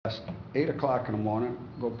8 o'clock in the morning,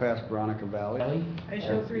 go past Veronica Valley. I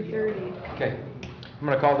show 3:30. Okay, I'm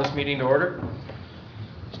going to call this meeting to order.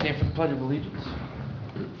 Stand for the Pledge of Allegiance.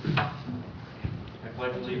 I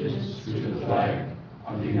pledge allegiance to the flag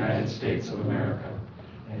of the United States of America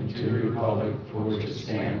and to the republic for which it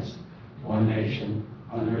stands, one nation,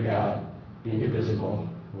 under God, indivisible,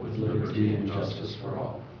 with liberty and justice for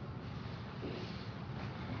all.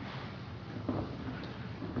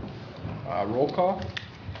 Roll call?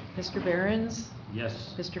 Mr. Behrens?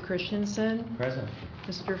 Yes. Mr. Christensen? Present.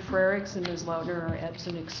 Mr. Frericks and Ms. Louder are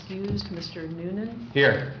absent excused. Mr. Noonan?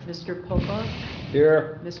 Here. Mr. Popa?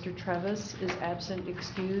 Here. Mr. Trevis is absent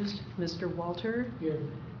excused. Mr. Walter? Here.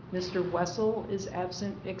 Mr. Wessel is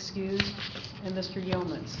absent excused. And Mr.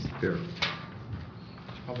 Yeomans? Here.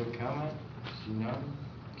 Public comment? See none?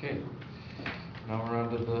 Okay. Now we're on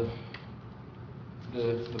to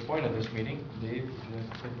the point of this meeting. Dave, would you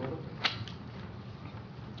like to take over?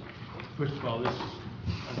 First of all, this,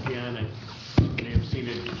 again, I may have seen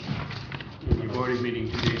it in your board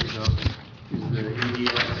meeting 2 days ago, is the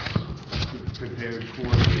ADS prepared for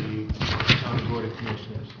the County Board of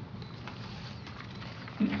Commissioners.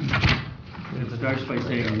 And it starts by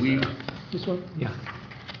saying we. This one? Yeah.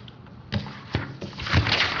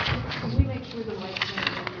 Can we make sure the lights are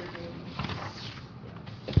on?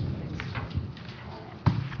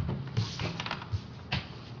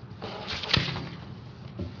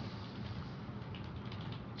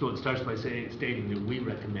 So it starts by stating that we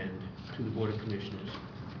recommend to the Board of Commissioners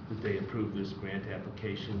that they approve this grant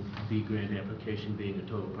application, the grant application being a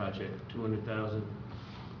total project of $200,000,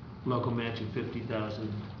 local matching $50,000,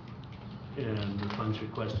 and the funds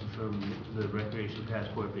requested from the Recreation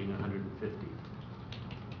Passport being $150,000.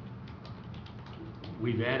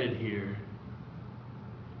 We've added here,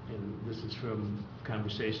 and this is from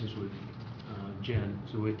conversations with Jen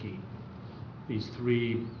Zawicki, these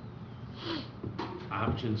three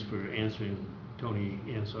options for answering Tony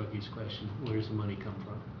Ansorki's question: where's the money come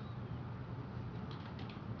from?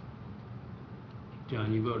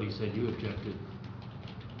 John, you've already said you objected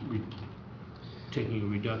taking a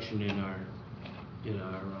reduction in our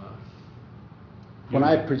When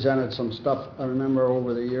I presented some stuff, I remember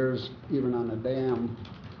over the years, even on the dam,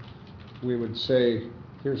 we would say,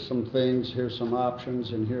 here's some things, here's some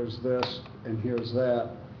options, and here's this, and here's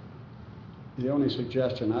that. The only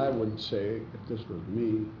suggestion I would say, if this was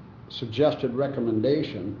me, suggested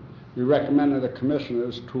recommendation, we recommended the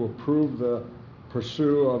commissioners to approve the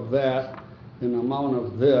pursue of that in the amount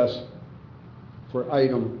of this for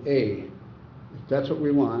item A. If that's what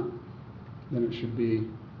we want, then it should be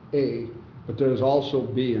A, but there's also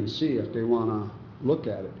B and C if they want to look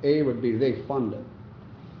at it. A would be they fund it.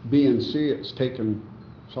 B and C, it's taken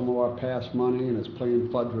some of our past money and it's playing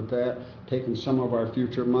fudge with that, taking some of our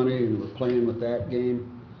future money and we're playing with that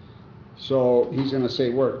game. So he's going to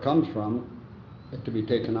say where it comes from, it to be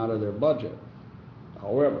taken out of their budget.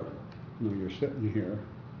 However, when you're sitting here,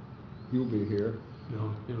 you'll be here.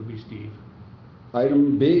 No, it'll be Steve.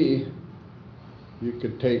 Item B, you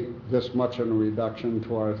could take this much in a reduction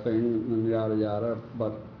to our thing and yada yada,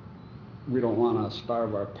 but we don't want to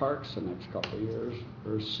starve our parks the next couple of years.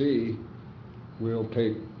 Or C, we'll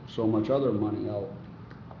take so much other money out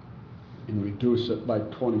and reduce it by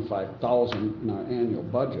 $25,000 in our annual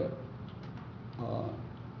budget.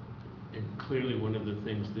 And clearly, one of the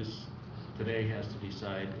things this today has to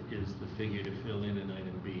decide is the figure to fill in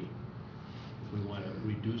item B. If we want to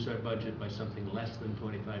reduce our budget by something less than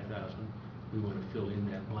 $25,000, we want to fill in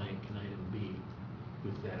that blank in item B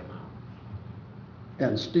with that amount.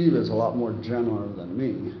 And Steve is a lot more general than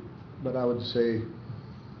me, but I would say,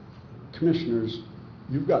 commissioners,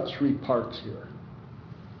 you've got 3 parks here.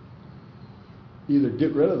 Either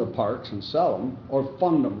get rid of the parks and sell them or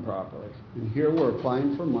fund them properly. And here we're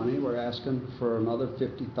applying for money, we're asking for another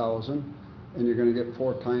 $50,000 and you're going to get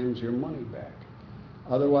 4 times your money back.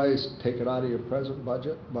 Otherwise, take it out of your present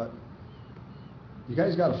budget, but you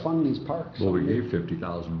guys got to fund these parks. Well, we gave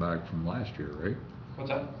 50,000 back from last year, right? What's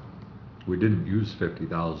that? We didn't use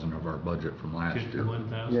 50,000 of our budget from last year.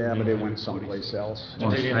 51,000. Yeah, but it went someplace else.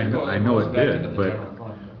 Well, I know it did,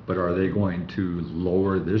 but are they going to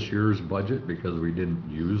lower this year's budget because we didn't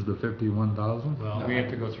use the 51,000? Well, We have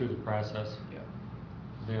to go through the process.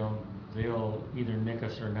 Yeah. They'll either nick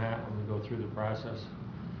us or not when we go through the process.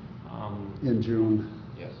 In June.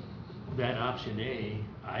 Yes. that option A,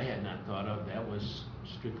 I had not thought of. That was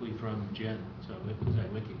strictly from Jen. So it was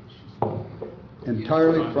that wiki.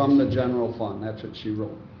 Entirely from the general fund, that's what she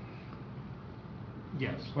wrote.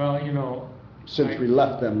 Yes. Well, you know, Since we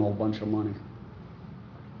left them a whole bunch of money.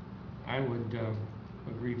 I would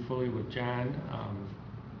agree fully with John.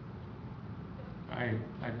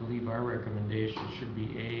 I believe our recommendation should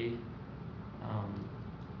be A,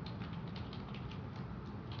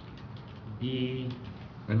 B,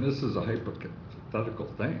 And this is a hypothetical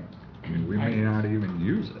thing. I mean, we may not even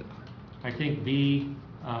use it. I think B,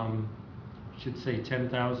 should say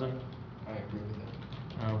 10,000. I agree with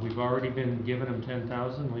that. We've already been giving them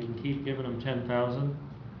 10,000, we can keep giving them 10,000.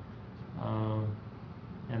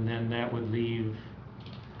 And then that would leave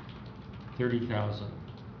 30,000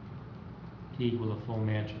 to equal a full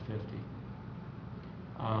match of 50.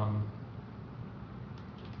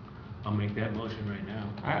 I'll make that motion right now.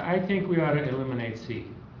 I think we ought to eliminate C.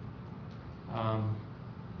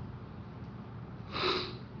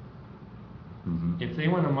 Mhm. If they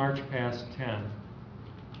want to march past 10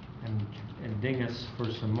 and ding us for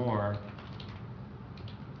some more,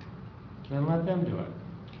 then let them do it.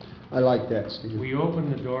 I like that, Steve. We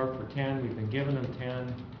opened the door for 10, we've been giving them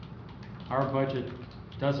 10. Our budget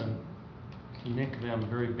doesn't nick them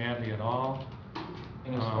very badly at all.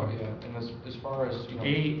 And as far, and as far as, you know.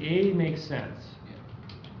 A makes sense. Yeah.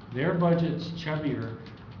 Their budget's chubbier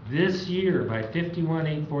this year by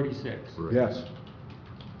 51,846. Right. Yes,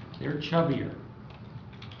 They're chubbier.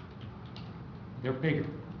 They're bigger.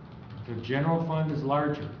 Their general fund is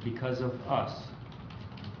larger because of us.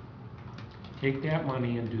 Take that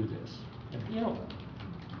money and do this. And, you know,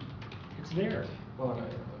 it's there. Well,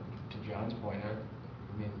 to John's point,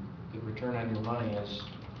 I mean, the return on your money is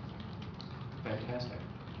fantastic.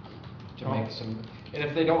 To Oh. make some, and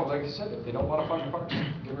if they don't, like I said, if they don't want to fund the parks,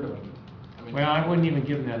 get rid of it. I mean, Well, I wouldn't even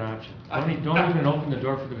give them that option. Don't even open the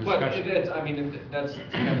door for the But discussion. it is, I mean, that's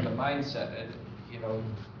kind of the mindset, and, you know.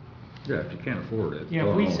 Yeah, if you can't afford it. Yeah,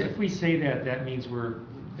 throw it away. if we say that, that means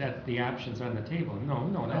that the option's on the table. No,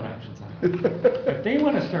 that option's on the table. If they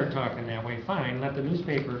wanna start talking that way, fine, let the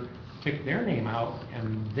newspaper pick their name out,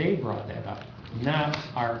 and they brought that up, not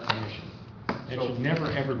our commission. It So- should never,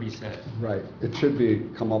 ever be said. right. It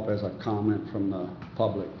should come up as a comment from the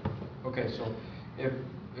public. Okay, so if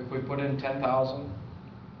we put in 10,000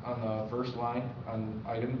 on the first line on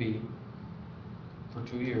item B for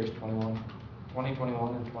 2 years,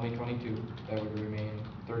 2021 and 2022, that would remain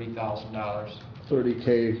 $30,000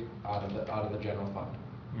 $30K, out of the general fund.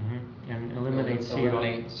 And eliminate C.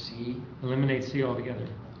 Eliminate C. Eliminate C altogether.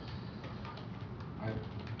 I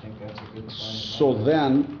think that's a good plan. so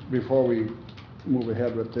then, before we move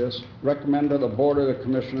ahead with this, recommend to the Board of the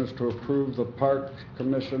Commissioners to approve the Park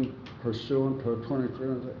Commission pursuant to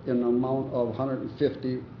 2020 in the amount of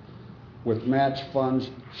 150 with match funds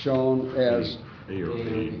shown as A or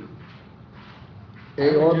B.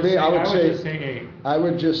 A or B. I would just say, say I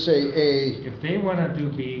would just say A. A, If they wanna do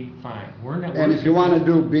B, fine. We're not. and if you want to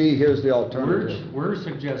do B, here's the alternative. We're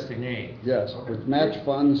suggesting A. Yes, with match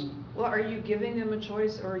funds, Well, are you giving them a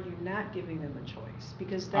choice or are you not giving them a choice?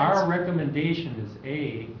 Because Our that's, recommendation is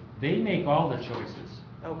A. They make all the choices.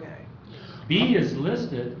 okay, B is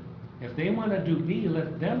listed. If they wanna do B,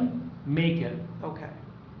 let them make it. okay.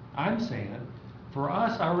 I'm saying, for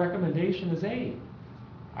us, our recommendation is A.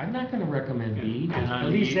 I'm not gonna recommend B, And on at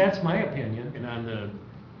least the- that's my opinion. And on the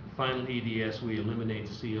final EDS, we eliminate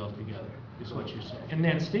C altogether, is what you're saying. In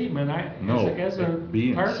that statement, No, as a B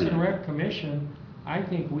and Parks C. and Rec Commission, I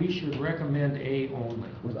think we should recommend A only.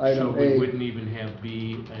 with So item we A wouldn't even have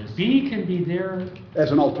B as. B can be there,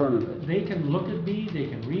 as an alternative. they can look at B, they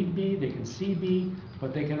can read B, they can see B,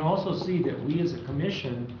 but they can also see that we as a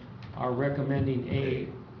commission are recommending A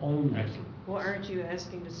only. Excellent. Well, aren't you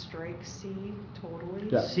asking to strike C totally?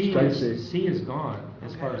 Yeah. Strike C. C is gone,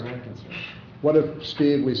 as far as Okay. I'm concerned. What if,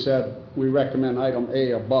 Steve, we said, we recommend item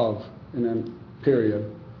A above, and then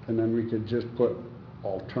period, and then we could just put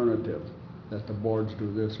alternative, that the boards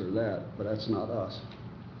do this or that, but that's not us.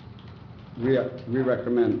 We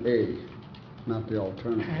recommend A, not the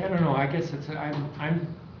alternative. I don't know, I guess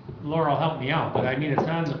Laurel, help me out, but I mean, it's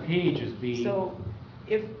on the page as B. So,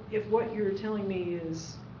 if what you're telling me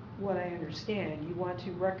is what I understand, you want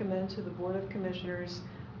to recommend to the Board of Commissioners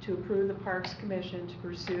to approve the Parks Commission to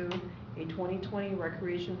pursue a 2020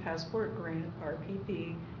 Recreation Passport Grant,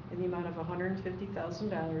 RPP, in the amount of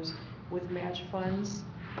 $150,000 with match funds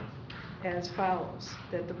as follows: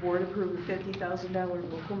 that the board approve a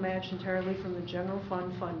 $50,000 local match entirely from the general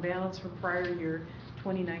fund balance from prior year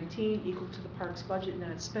 2019 equal to the park's budget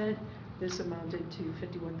not spent. This amounted to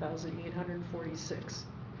 $51,846.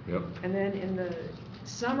 Yep. And then in the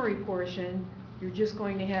summary portion, you're just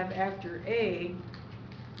going to have after A,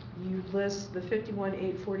 you list the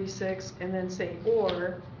 51,846 and then say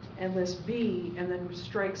or, and list B, and then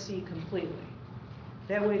strike C completely.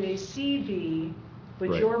 That way they see B, but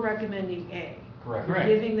Right. you're recommending A. Correct. You're Correct.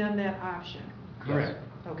 giving them that option. Correct.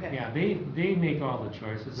 Okay. Yeah, they make all the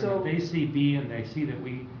choices, and So- if they see B and they see that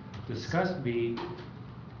we discussed B,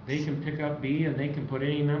 they can pick up B and they can put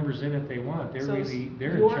any numbers in it they want. They're So really,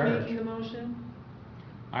 they're in You're charge. making the motion?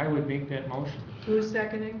 I would make that motion. Who's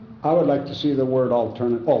seconding? I would like to see the word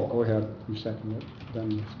alternate, oh, go ahead, you second it,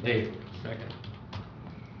 then. Dave, Second.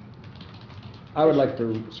 I would like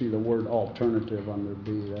to see the word alternative under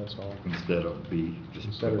B, that's all. Instead of B, just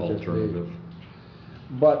Instead put of just B. alternative.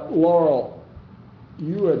 But Laurel,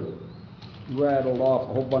 you had rattled off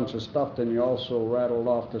a whole bunch of stuff, then you also rattled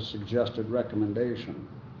off the suggested recommendation.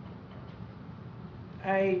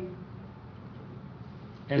 I,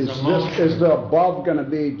 As Is a motion. Is the above gonna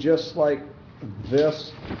be just like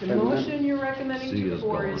this? the and then- motion you're recommending C to the is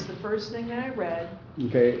board gone. is the first thing that I read.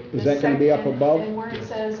 Okay, is The that gonna be up second- above? And where it Yes.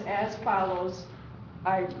 says as follows,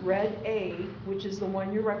 I read A, which is the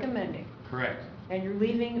one you're recommending, Correct. and you're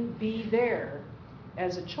leaving B there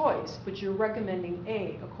as a choice, but you're recommending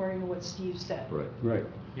A according to what Steve said. Right. Right.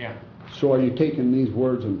 Yeah. So are you taking these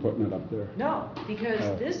words and putting it up there? No, because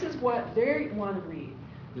Oh. this is what they want to read.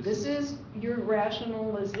 This is your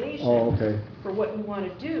rationalization. Oh, okay. For what you want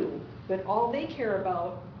to do, but all they care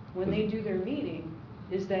about when they do their meeting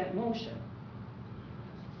is that motion.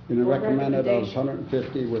 And it Or recommended of recommendation.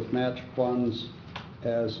 150 with match funds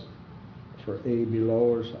as for A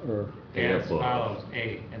below or, As above. follows,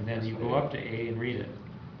 A, and then you go up to A and read it.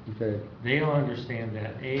 okay, They'll understand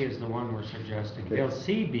that A is the one we're suggesting. Okay. They'll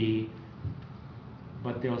see B,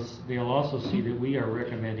 but they'll also see that we are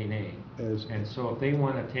recommending A. as, And so if they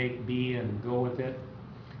want to take B and go with it,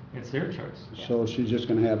 it's their choice. so she's just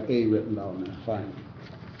gonna have A written down there, fine.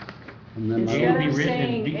 And then It'll Instead be of written in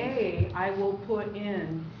saying B. A, I will put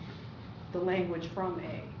in the language from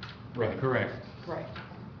A. right. Correct. Right.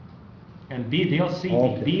 And B, they'll see B.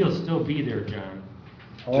 Okay. B will still be there, John.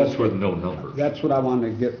 Just Okay. with no numbers. That's what I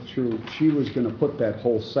wanted to get through. She was gonna put that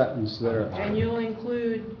whole sentence there. And you'll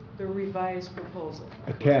include the revised proposal.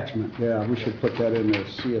 Attachment, yeah, we should put that in there,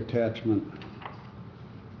 see attachment.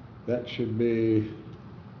 That should be,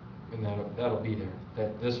 And that'll be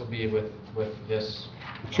there. This will be with this.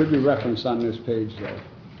 should be referenced on this page though,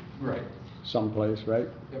 Right. someplace, right?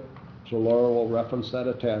 Yep. So Laura will reference that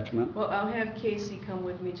attachment. Well, I'll have Casey come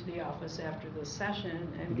with me to the office after the session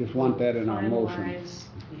and. We just want that in our motion. Finalize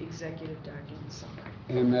the executive document summary.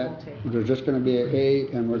 And that, We'll take. there's just gonna be an A,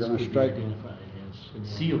 and we're gonna strike,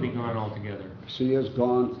 C will be gone altogether. C is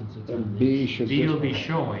gone, and B should B will be just,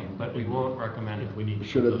 showing, but we won't recommend it. If we need to.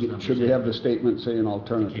 should put those it, numbers should we in have the to statement saying Keep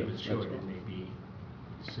alternative? it That's short, all. it may be.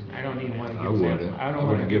 I don't even want to I give them wouldn't. that, I I don't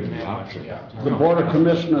want to wouldn't give give them them that the much. option. Yeah. The No, Board I of don't.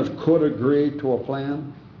 Commissioners could agree to a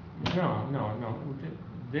plan? No,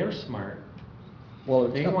 they're smart. Well,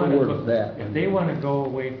 it's They got want the to word that. If they want to go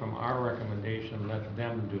away from our recommendation, let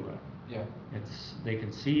them do it. Yeah. They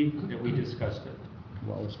can see that we discussed it.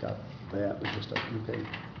 Well, it's got that, it's just, okay.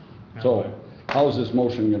 So, how's this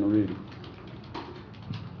motion gonna read?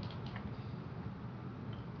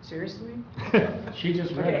 Seriously? She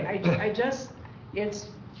just read Okay, it. I just, it's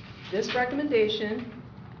this recommendation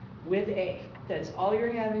with A. That's all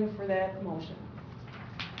you're having for that motion.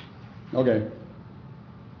 Okay,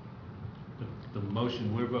 The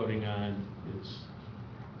motion we're voting on is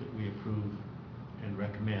that we approve and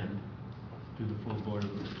recommend to the full Board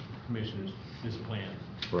of Commissioners this plan.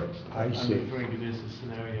 Right. I see, I'm referring to this as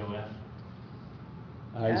scenario F.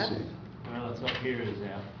 I F? see. Well, it's up here as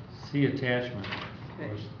F, See attachment. or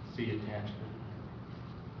Okay. C attachment.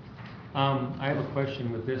 I have a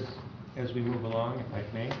question with this as we move along, if I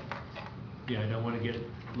may. Yeah, I don't want to get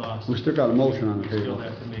lost. We still got a motion on the We Still table.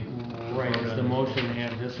 have to make. Right, vote does on the it. motion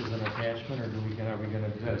have this as an attachment, or are we gonna,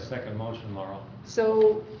 is that a second motion, Laurel?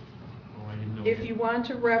 So Oh, I didn't know. if you want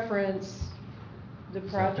to reference the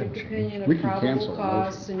project change? opinion We of can cancel probable the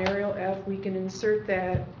cost, motion. scenario F, we can insert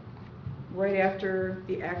that right after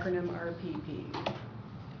the acronym RPP.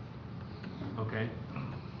 Okay,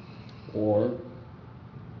 Or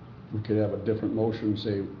we could have a different motion,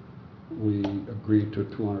 say, we agree to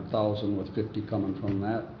 200,000 with 50 coming from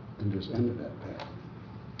that, and just end it at that.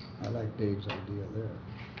 I like Dave's idea there.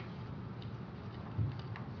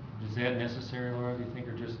 Is that necessary, Laura, do you think,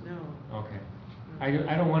 or just? No. Okay.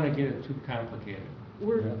 I don't wanna get it too complicated.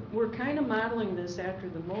 Yeah. We're kind of modeling this after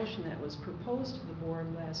the motion that was proposed to the board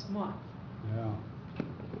last month. Yeah,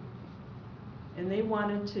 And they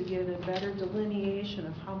wanted to get a better delineation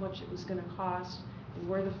of how much it was gonna cost and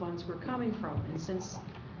where the funds were coming from. And since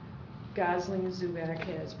Gosling and Zubak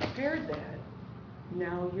has prepared that,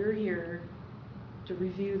 now you're here to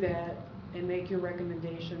review that and make your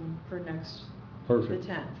recommendation for the perfect,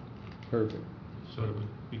 10th. perfect. so to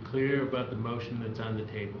be clear about the motion that's on the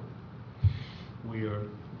table, we are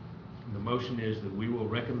The motion is that we will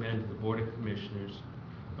recommend to the Board of Commissioners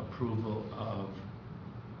approval of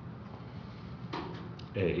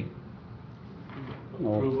A,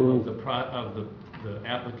 No, approval of approve. the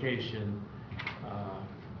application,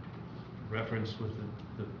 reference with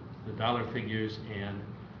the dollar figures and,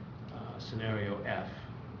 scenario F.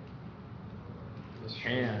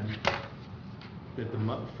 And that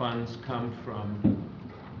the funds come from,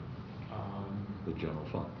 the general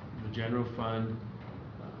fund. the general fund,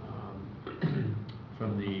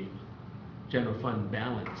 from the general fund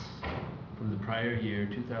balance from the prior year,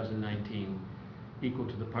 2019, equal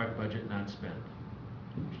to the park budget not spent,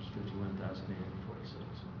 which is $51,846.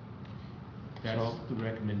 That's So- the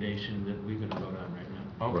recommendation that we're gonna vote on right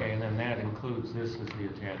now. Okay, and then that includes, this is the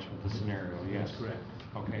attachment, the scenario, yes? That's correct.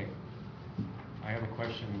 Okay. I have a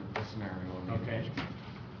question with the scenario of the Okay.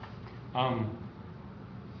 attachment.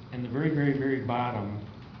 In the very, very, very bottom,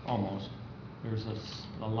 almost, there's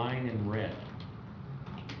a line in red.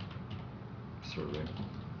 Survey.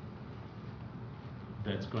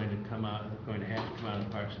 That's going to come out, going to have to come out of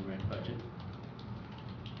the Parks and Rec budget.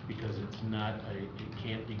 Because it's not it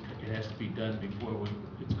can't be, it has to be done before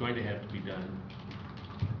it's going to have to be done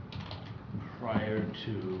prior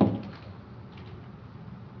to, well,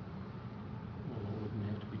 it wouldn't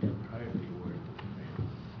have to be done prior to the award of the grant.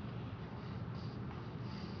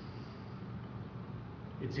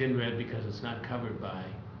 It's in red because it's not covered by,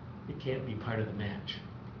 it can't be part of the match.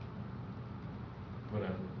 But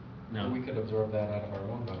now. We could absorb that out of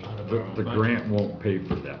our own budget. Out of The, our own the budget. grant won't pay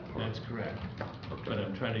for that part. That's correct. Okay. But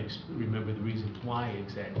I'm trying to remember the reason why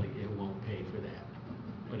exactly it won't pay for that.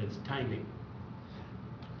 But it's timing,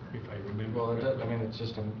 if I remember Well, correctly. I mean, it's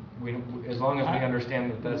just, as long as we understand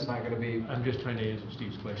that that's not gonna be, I'm just trying to answer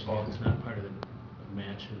Steve's question. It's not part of the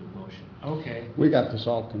match or the motion. Okay. We got this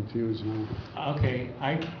all confused now. Okay,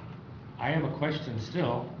 I have a question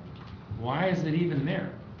still. Why is it even there?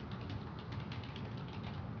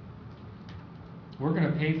 We're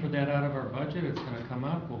gonna pay for that out of our budget, it's gonna come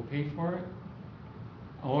up, we'll pay for it?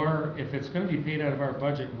 Or if it's gonna be paid out of our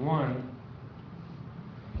budget, one,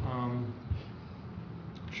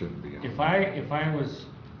 Shouldn't be on. if I was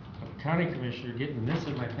a county commissioner getting this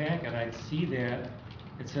in my packet, I'd see that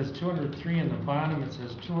it says 203 in the bottom, it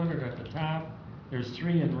says 200 at the top, there's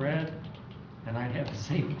 3 in red, and I'd have the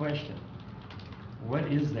same question. What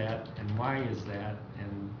is that, and why is that,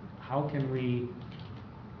 and how can we,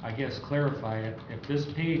 I guess, clarify it? If this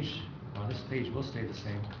page, well, this page will stay the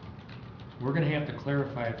same, we're gonna have to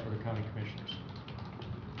clarify it for the county commissioners.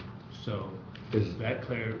 So, Is- that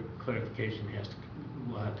clarification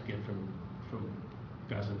we'll have to get from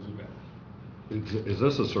Gus and Zubek. Is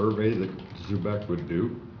this a survey that Zubek would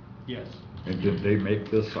do? Yes, And did they make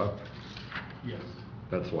this up? yes.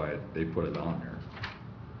 That's why they put it on there.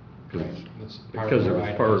 'Cause- It's part Because of it their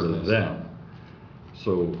was part items of list. them.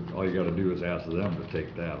 So all you gotta do is ask them to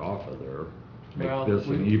take that off of there. Well, Make this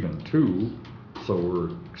an we- even 2, so we're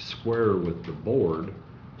square with the board.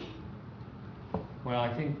 Well,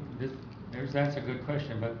 I think that's a good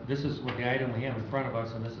question, but this is what the item we have in front of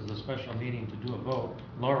us, and this is a special meeting to do a vote.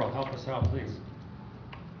 Laurel, help us out, please.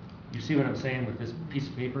 You see what I'm saying with this piece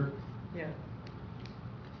of paper? Yeah.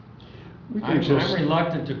 We can I'm just,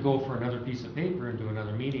 reluctant to go for another piece of paper and do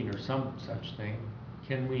another meeting or some such thing.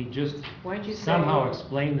 Can we just Why don't you say- somehow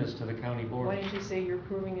explain this to the county board? Why don't you say you're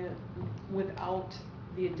approving it without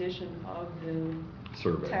the addition of the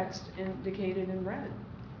Survey. text indicated in red?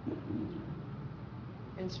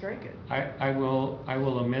 And strike it. I will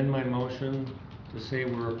amend my motion to say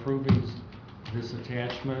we're approving this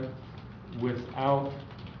attachment without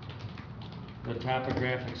the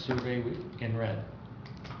topographic survey in red.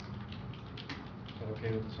 Is that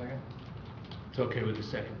okay with the second? It's okay with the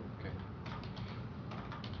second. Okay.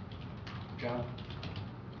 John?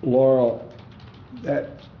 Laurel, that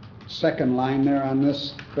second line there on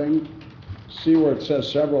this thing, see where it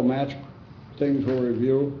says several match things will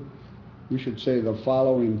review? We should say the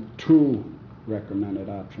following 2 recommended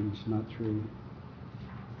options, not 3.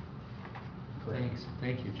 Thanks,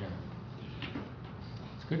 thank you, John.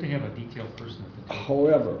 It's good to have a detailed person at the table.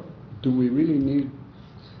 However, do we really need,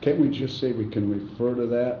 can't we just say we can refer to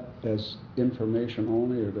that as information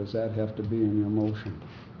only, or does that have to be in your motion?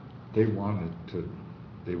 They wanted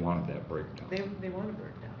that breakdown. They want to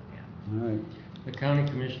break down, yeah. All right, The county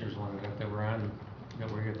commissioners wanted it, that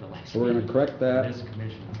were here at the last so we're gonna meeting. correct that. This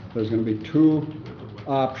commission. There's gonna be 2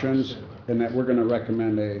 options, and that we're gonna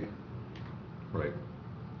recommend A. Right.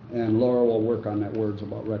 And Laura will work on that words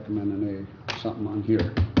about recommending A, something on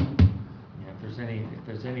here. Yeah, if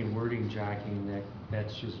there's any wording jockeying,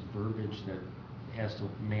 that's just verbiage that has to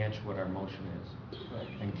match what our motion is.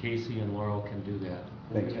 And Casey and Laurel can do that.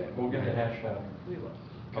 Thank you. We'll get the hash down. We will.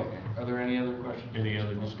 Okay, are there any other questions? Any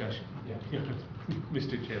other discussion? Yeah.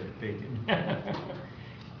 Mr. Chairman, thank you.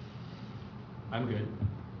 I'm good.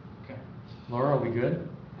 Okay. Laura, are we good?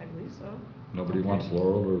 I believe so. Nobody wants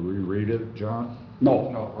Laurel to reread it, John? No,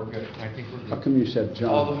 No, we're good. I think we're how good. come you said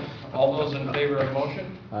All, John? all those in favor of the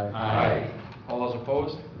motion? Aye. All those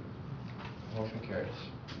opposed? Motion carries.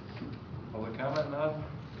 Public comment, none?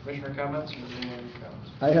 Commissioner comments, or any other comments?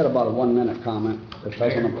 I had about a 1-minute comment that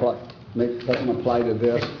doesn't apply, doesn't apply to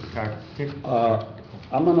this.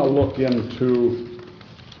 I'm gonna look into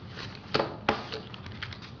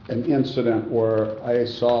an incident where I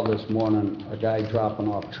saw this morning a guy dropping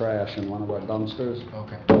off trash in one of our dumpsters.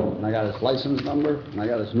 Okay. And I got his license number, and I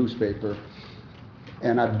got his newspaper.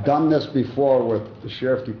 And I've done this before with the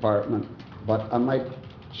sheriff department, but I might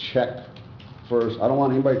check first. I don't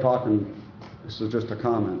want anybody talking, this is just a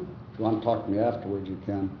comment. If you want to talk to me afterwards, you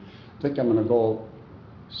can. I think I'm gonna go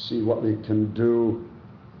see what we can do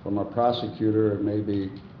from a prosecutor and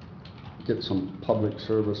maybe get some public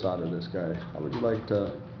service out of this guy. How would you like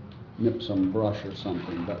to nip some brush or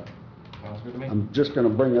something? But Sounds good to me. I'm just gonna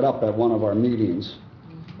bring it up at one of our meetings.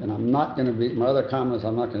 And I'm not gonna be, my other comment is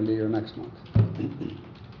I'm not gonna be here next month.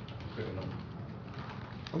 Good enough.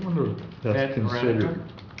 I wonder if That that's considered,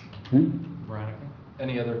 Hmm? Veronica?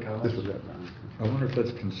 Any other This comments? is it, Veronica. I wonder if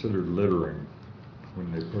that's considered littering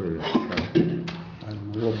when they put it in the trash. I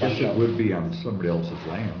don't know, we'll Guess find it out. would be on somebody else's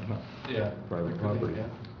land, huh? Yeah. Private Could be, property.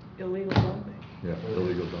 yeah. Illegal dumping. Yeah,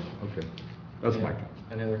 illegal dump, okay. That's my Yeah. comment.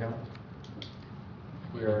 Any other comments?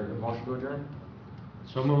 We are, motion to adjourn?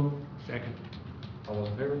 So moved. Second. All those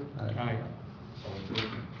in favor? Aye. All those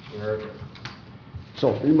opposed? We are adjourned. So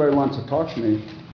if anybody wants to talk to me,